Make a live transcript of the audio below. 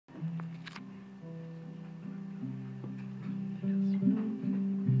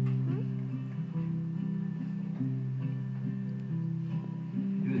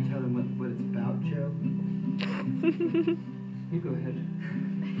You go ahead.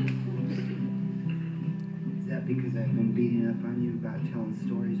 Is that because I've been beating up on you about telling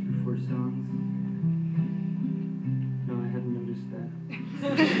stories before songs? No, I hadn't noticed that.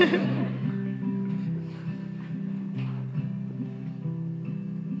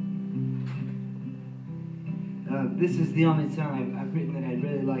 This is the only song I've written that I'd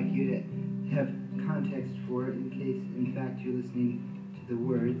really like you to have context for, in case, in fact, you're listening to the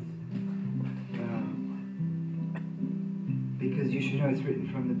words. Because you should know it's written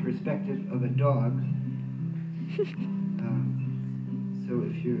from the perspective of a dog. So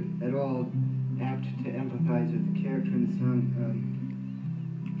if you're at all apt to empathize with the character in the song,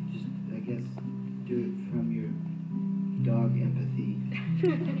 just, I guess, do it from your dog empathy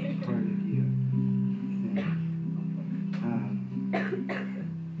part of you.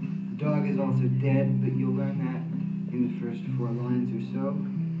 The dog is also dead, but you'll learn that in the first 4 lines or so.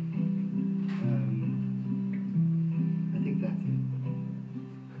 I think that's it.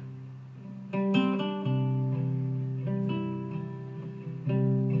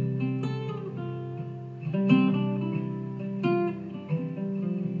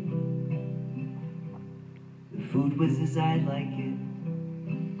 The food was as I like it,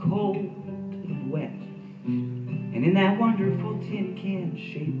 cold and wet, and in that wonderful tin can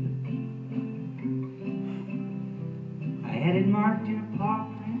shape. I had it marked in a paw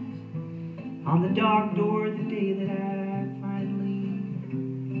print on the dog door the day that I finally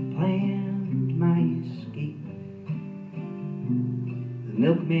planned my escape. The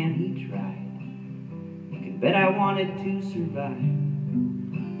milkman, he tried. You can bet I wanted to survive,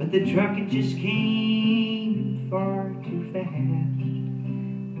 but the truck, it just came far too fast.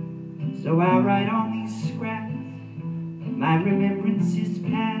 So I write on these scraps my remembrances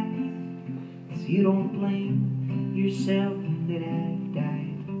past, so you don't blame yourself that I've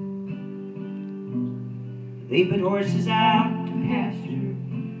died. They put horses out to pasture,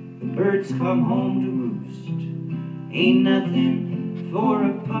 the birds come home to roost. Ain't nothing for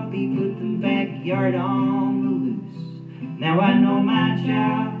a puppy but the backyard on the loose. Now I know my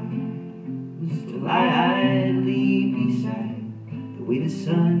job was to lie idly beside the way the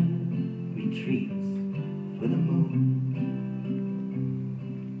sun retreats for the moon.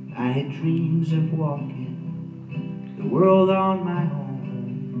 I had dreams of walking the world on my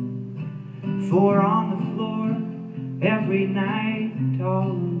own, 4 on the floor every night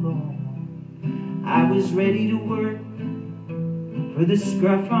all alone. I was ready to work for the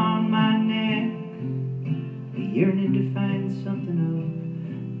scruff on my neck, the yearning to find something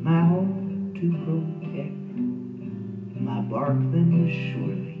of my own to protect. My bark then was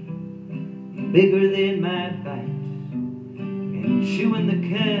surely bigger than my bite, and chewing the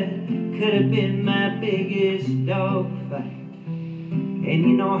cud could have been my biggest dog fight. And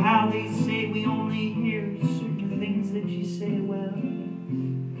you know how they say we only hear certain things that you say. Well,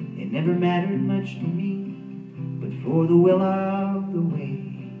 it never mattered much to me, but for the will of the way.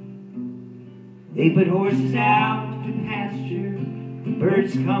 They put horses out to pasture, the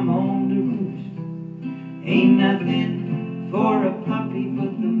birds come home to roost. Ain't nothing for a puppy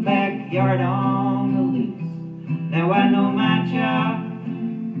but the backyard on the loose. Now I know my job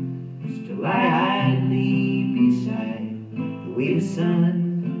is to lie idly beside the way the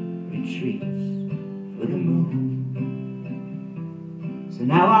sun retreats for the moon. So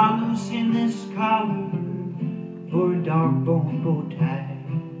now I'll loosen this collar for a dark bone bow tie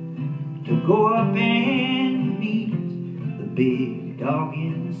to go up and meet the big dog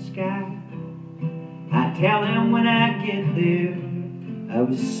in the sky. I tell him when I get there I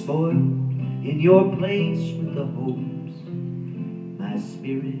was spoiled in your place with the hopes my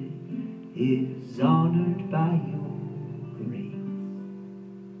spirit is honored by your grace.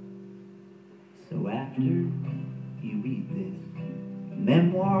 So after you read this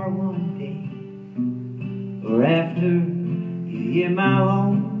memoir one day, or after you hear my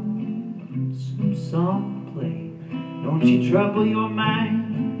lonesome song play, don't you trouble your mind.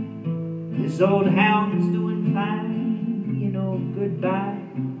 This old hound's doing fine. You know, goodbyes,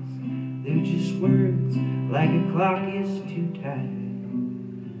 they're just words like a clock is too tired.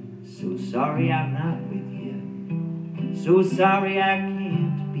 So sorry I'm not with you, so sorry I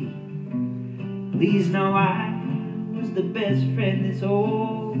can't be. Please know I was the best friend this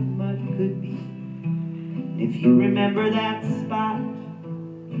old mud could be. And if you remember that spot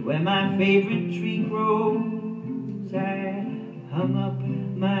where my favorite tree grows, I hung up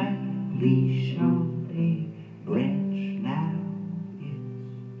my leash on a branch